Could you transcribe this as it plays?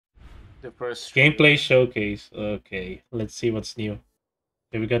The first Gameplay showcase. Okay, let's see what's new.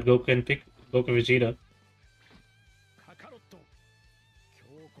 Okay, we got Goku and Goku Vegeta.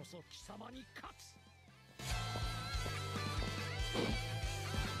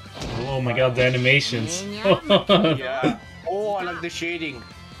 Oh my god, the animations. Yeah. Oh, I like the shading.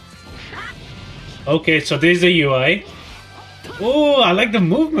 Okay, so this is the UI. Oh, I like the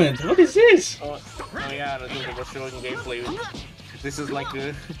movement. What is this? Oh yeah, they were showing gameplay. This is like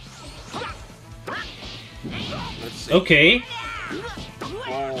a... Let's see. Okay.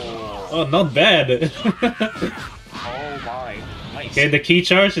 Oh. Oh, not bad. Oh my. Nice. Okay, the key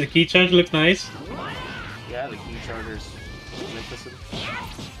charge looks nice. Yeah, the key chargers. Magnificent.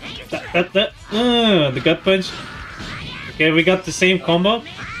 The gut punch. Okay, we got the same combo.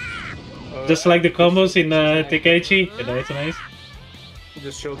 Just like the combos in Tenkaichi. Yeah, that's nice.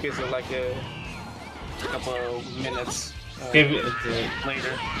 Just showcase it like a couple of minutes Okay,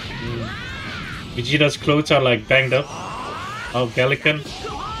 later. Vegeta's clothes are like banged up. Oh, Gallican.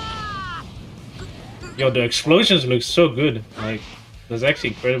 Yo, the explosions look so good. Like, that's actually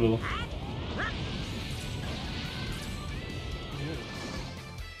incredible.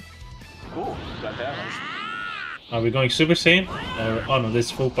 Cool, got that one. Are we going Super Saiyan? Or, oh no, this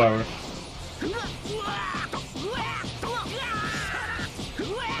is full power.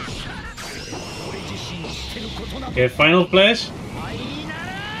 Okay, final flash.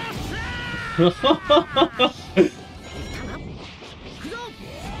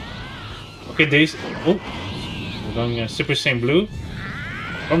 Okay, these. Oh, we're going Super Saiyan Blue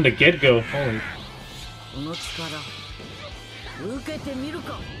from the get-go. Holy.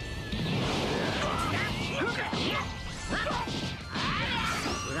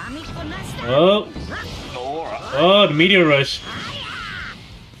 Oh, oh, the meteor rush.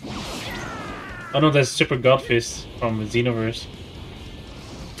 Oh no, that's Super God Fist from Xenoverse.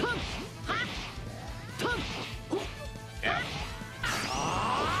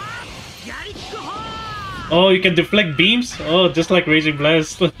 Oh, you can deflect beams? Oh, just like Raging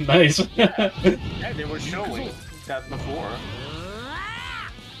Blast. Nice. Yeah, they were showing that before.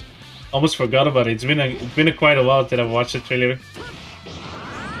 Almost forgot about it. It's been quite a while that I've watched the trailer.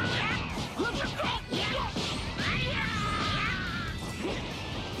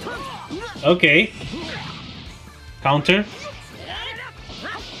 Okay. Counter.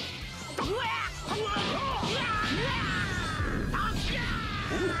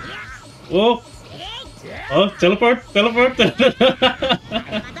 Oh. Oh, teleport! Teleport!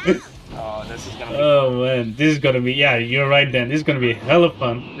 Oh, this is gonna be Oh man, this is gonna be, yeah, you're right then. This is gonna be hella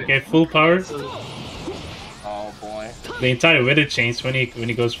fun. Okay, full power. Oh boy. The entire weather changes when he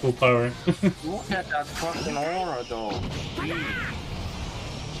goes full power. Look at that fucking aura though.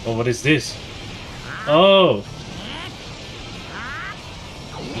 Oh, what is this? Oh!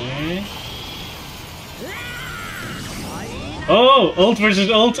 Okay. Oh! Ult versus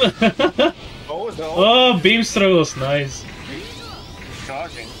ult! Oh, the Oh, beam struggles, nice.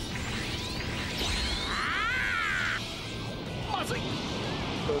 charging.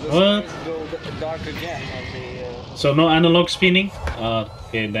 What? Go dark again on the, So no analog spinning?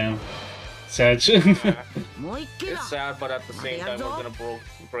 Okay, damn. Sad. It's sad, but at the same time, we're gonna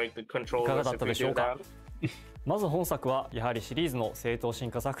break the controllers if we do that. まず本作はやはりシリーズの正当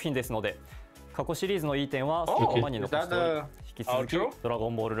進化作品ですので、過去シリーズのいい点はそのままに残しており、引き続きドラゴ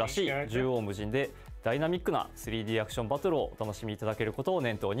ンボールらしい縦横無尽でダイナミックな 3D アクションバトルをお楽しみいただけることを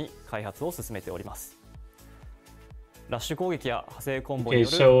念頭に開発を進めております。ラッシュ攻撃や派生コンボによ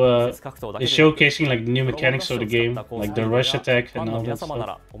る it's showcasing like the new mechanics of the game, like the rush attack and all that 皆様な stuff.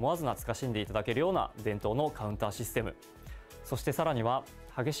 ら思わず懐かしんでいただけるような伝統のカウンターシステム、そしてさらには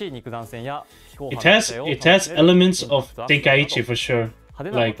激しい肉弾戦や飛行 It has elements of Tenkaichi for sure.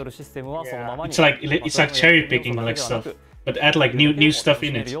 Like it's like cherry picking like stuff, but add like new stuff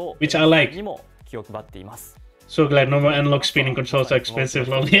in it, which I like. So glad no more analog spinning controls are expensive.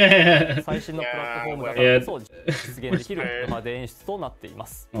 Yeah. 最新のプラットフォームだからこそ実現できるまで演出となっていま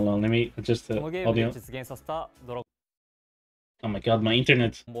す。 Hold on, let me adjust the このゲームで audio. 実現させたドラゴ Oh my god, my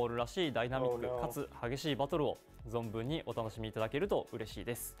internet. ンボールらしいダイナミックかつ激しいバトルを存分にお楽しみいただけると嬉しい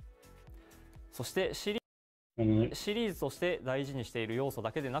です。そしてシリーズとして大事にしている要素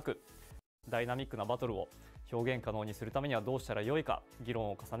だけでなく、ダイナミックなバトルを表現可能にするためにはどうしたらよいか議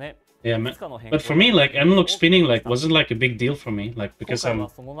論を重ね、 Yeah, man. But for me, like analog spinning, like wasn't like a big deal for me, like because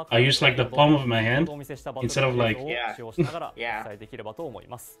I use like the palm of my hand instead of like. 使用しながらお伝えできればと思い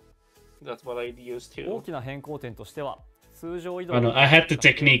ます。 That's what I used to. 大きな変更点としては、通常移 I 動 know, I had the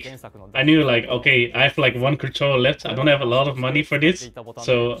technique. I knew like, okay, I have like one controller left. I don't have a lot of money for this,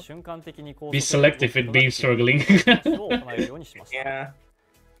 so be selective with beam struggling. Yeah.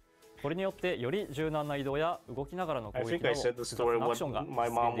 これによってより柔軟な移動や動きながらの攻撃など複雑なアクションが実現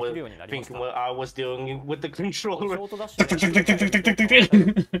できるようになりました。ショートダッシュ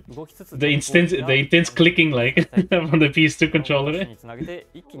で動きつつ the intense clicking like from the PS2 controller. につなげて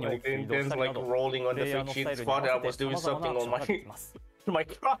一気に大きく移動したりなど、プレイヤーのスタイルに合わせて様々なアクションができます。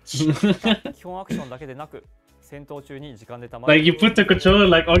基本アクションだけでなく、戦闘中に時間でたまる Like you put the controller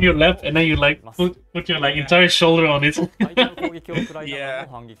like on your lap and then you like put your like entire shoulder on it. 相手の攻撃を食らいながら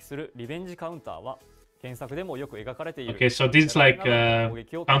も反撃するリベンジカウンターは原作でもよく描かれている。Okay, so this is like a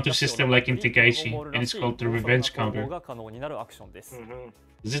counter system like in Tenkaichi, and it's called the revenge counter. が可能になるアクションです。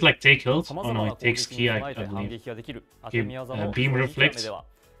 Does it like take health? Oh no, it takes ki, I believe. Okay, beam reflect.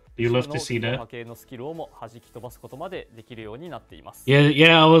 You love to see that. Yeah,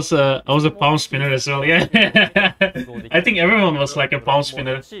 yeah, I was a palm spinner as well. Yeah, I think everyone was like a palm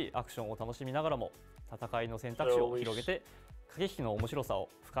spinner.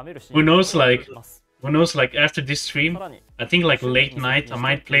 Who knows, like after this stream, I think like late night I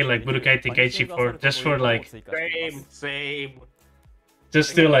might play like Budokai Tenkaichi for just for like Same.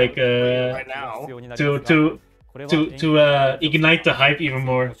 just to like Right now. to ignite the hype even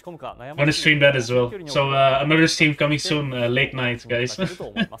more. I'm gonna stream that as well. So another stream coming soon, late night, guys.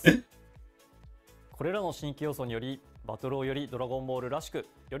 これらの新規要素によりバトルをよりドラゴンボールらしく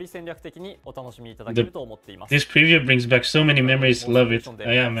より戦略的にお楽しみいただけると思っています。 This preview brings back so many memories. Love it.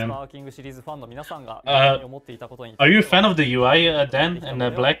 Yeah, man. Are you a fan of the UI, Dan,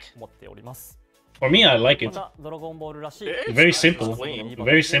 and Black? For me, I like it. Very simple.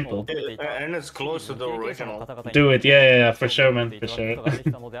 Very simple. And it's close to the original. Do it. Yeah, for sure, man. For sure.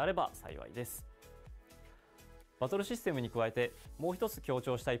 バトルシステムに加えてもう一つ強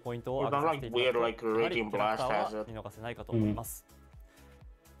調したいポイントを挙げさせていただくと、やはりキャラクターは見逃せないかと思います。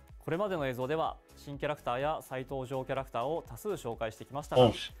これまでの映像では新キャラクターや再登場キャラクターを多数紹介してきました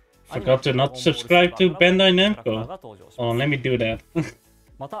が、 Forgot to not subscribe to Bandai Namco. Oh, let me do that.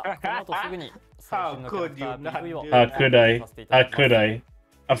 またこの後すぐに最新のキャラクター PV を How could I?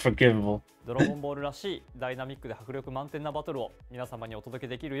 Unforgivable. ドラゴンボールらしいダイナミックで迫力満点なバトルを皆様にお届け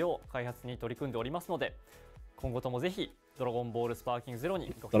できるよう開発に取り組んでおりますので、今後ともぜひドラゴンボールスパーキングゼロ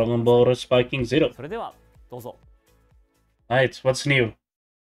にご期待ください。 Dragon Ball Sparking Zero. それではどうぞ。 Alright, what's new?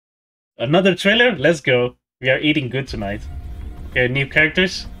 Another trailer? Let's go. We are eating good tonight. Okay, new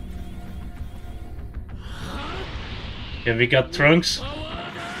characters. Okay, we got Trunks.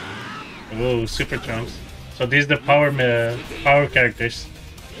 Whoa, Super Trunks. So these are the power characters.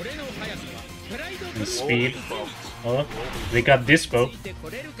 And speed. Oh, we got Dispo.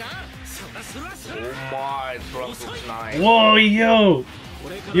 Oh my, Trunks looks nice. Whoa, yo!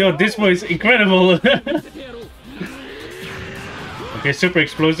 Yo, Dispo is incredible! Okay, super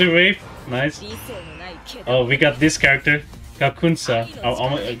explosive wave. Nice. Oh, we got this character. Kakunsa.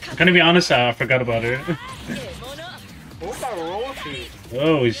 I'm gonna be honest, I forgot about her.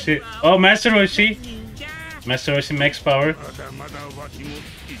 Oh shit. Oh, Master Roshi. Master Roshi max power.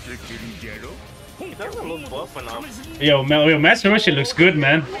 He doesn't look buff enough. Yo, Master Roshi looks good,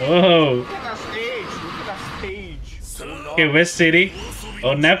 man. Oh. Look at that stage. Okay, West City.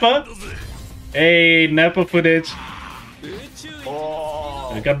 Oh, Nappa. Hey, Nappa footage.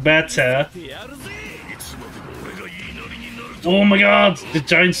 Oh. We got Bata. Oh my god, the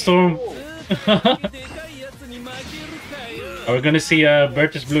giant storm. Are we gonna see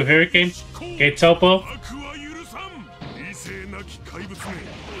Bertus Blue Hurricane? Okay, Topo.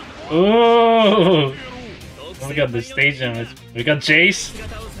 Oh, we got the stage damage. We got Jace.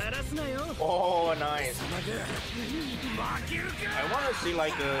 Oh, nice. I want to see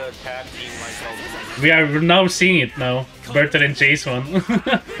like a tag team like. We are now seeing it now. Berta and Jace one.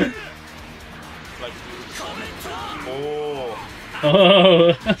 Like, oh.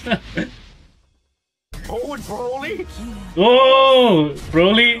 Oh. Oh, Broly. Oh,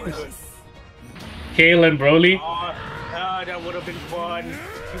 Broly. Kale and Broly. Oh, that would have been fun.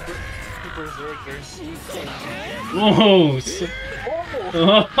 Two berserkers. Whoa.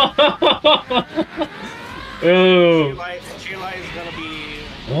 Oh. Sheila is gonna be.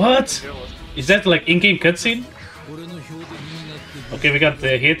 What? Is that like in-game cutscene? Okay, we got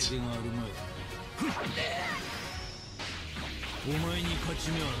the hit.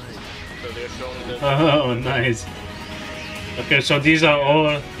 Oh, nice. Okay, so these are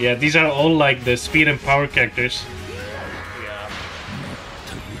all, yeah, these are all like the speed and power characters. Yeah.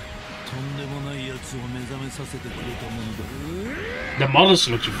 The models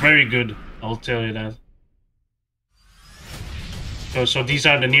look very good, I'll tell you that. So these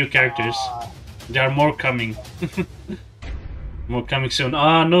are the new characters. There are more coming. More coming soon.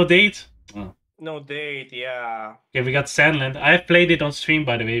 Ah, no date? Oh. No date, yeah. Okay, we got Sandland. I've played it on stream,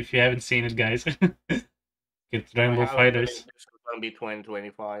 by the way, if you haven't seen it, guys. Get Dragon Ball Fighters. It's gonna be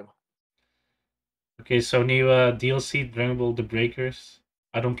 2025. Okay, so new DLC, Dragon Ball The Breakers.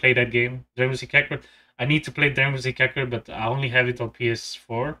 I don't play that game. Dragon Ball Z Kakarot. I need to play Dragon Ball Z Kakarot, but I only have it on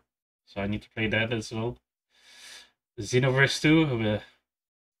PS4. So I need to play that as well. Xenoverse 2.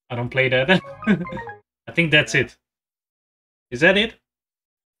 I don't play that. I think that's it. Is that it?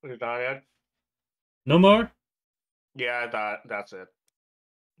 Is that it? No more? Yeah, that's it.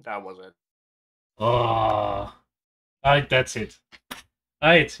 That was it. Oh. Alright, that's it.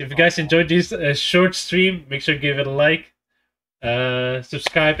 Alright, if you guys enjoyed this short stream, make sure to give it a like,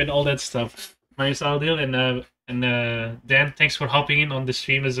 subscribe, and all that stuff. My name is Aldil, and Dan, thanks for hopping in on the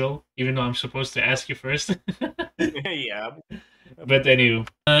stream as well, even though I'm supposed to ask you first. Yeah. But anyway,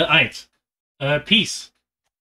 alright. Peace.